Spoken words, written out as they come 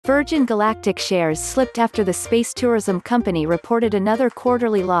Virgin Galactic shares slipped after the space tourism company reported another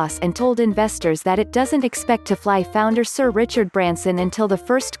quarterly loss and told investors that it doesn't expect to fly founder Sir Richard Branson until the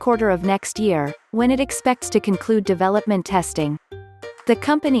first quarter of next year, when it expects to conclude development testing. The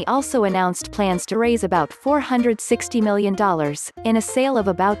company also announced plans to raise about $460 million, in a sale of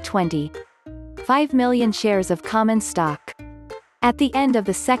about 25 million shares of common stock. At the end of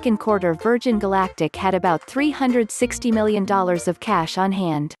the second quarter, Virgin Galactic had about $360 million of cash on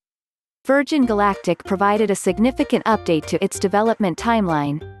hand. Virgin Galactic provided a significant update to its development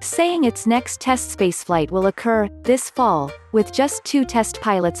timeline, saying its next test spaceflight will occur this fall, with just 2 test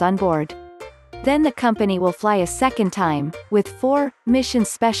pilots on board. Then the company will fly a second time, with 4 mission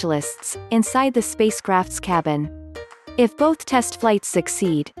specialists inside the spacecraft's cabin. If both test flights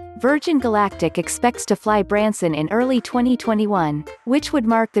succeed, Virgin Galactic expects to fly Branson in early 2021, which would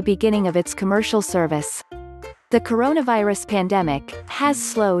mark the beginning of its commercial service. The coronavirus pandemic has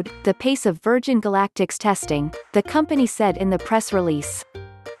slowed the pace of Virgin Galactic's testing, the company said in the press release.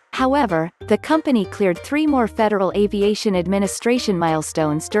 However, the company cleared 3 more Federal Aviation Administration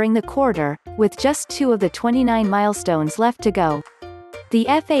milestones during the quarter, with just 2 of the 29 milestones left to go. The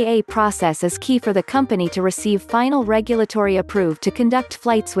FAA process is key for the company to receive final regulatory approval to conduct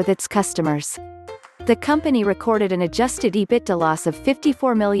flights with its customers. The company recorded an adjusted EBITDA loss of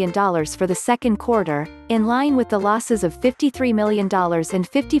 $54 million for the second quarter, in line with the losses of $53 million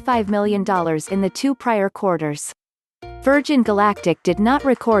and $55 million in the 2 prior quarters. Virgin Galactic did not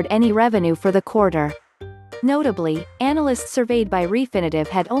record any revenue for the quarter. Notably, analysts surveyed by Refinitiv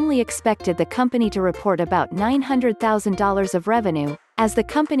had only expected the company to report about $900,000 of revenue, as the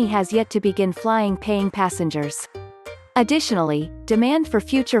company has yet to begin flying paying passengers. Additionally, demand for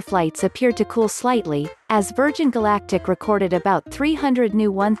future flights appeared to cool slightly, as Virgin Galactic recorded about 300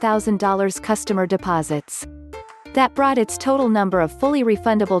 new $1,000 customer deposits. That brought its total number of fully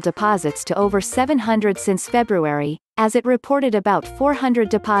refundable deposits to over 700 since February, as it reported about 400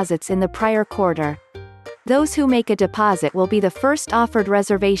 deposits in the prior quarter. Those who make a deposit will be the first offered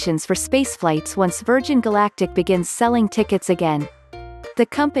reservations for spaceflights once Virgin Galactic begins selling tickets again. The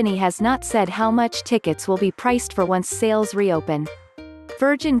company has not said how much tickets will be priced for once sales reopen.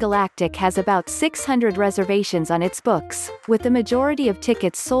 Virgin Galactic has about 600 reservations on its books, with the majority of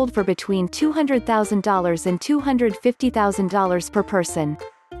tickets sold for between $200,000 and $250,000 per person.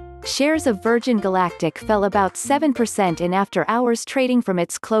 Shares of Virgin Galactic fell about 7% in after-hours trading from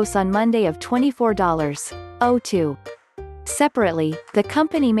its close on Monday of $24.02. Separately, the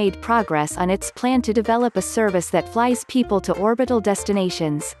company made progress on its plan to develop a service that flies people to orbital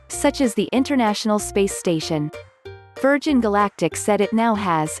destinations, such as the International Space Station. Virgin Galactic said it now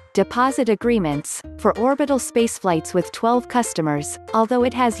has deposit agreements for orbital spaceflights with 12 customers, although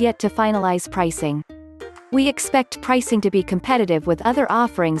it has yet to finalize pricing. "We expect pricing to be competitive with other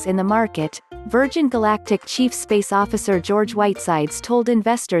offerings in the market," Virgin Galactic Chief Space Officer George Whitesides told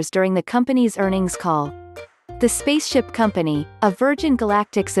investors during the company's earnings call. The Spaceship Company, a Virgin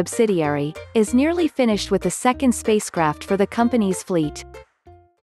Galactic subsidiary, is nearly finished with the second spacecraft for the company's fleet.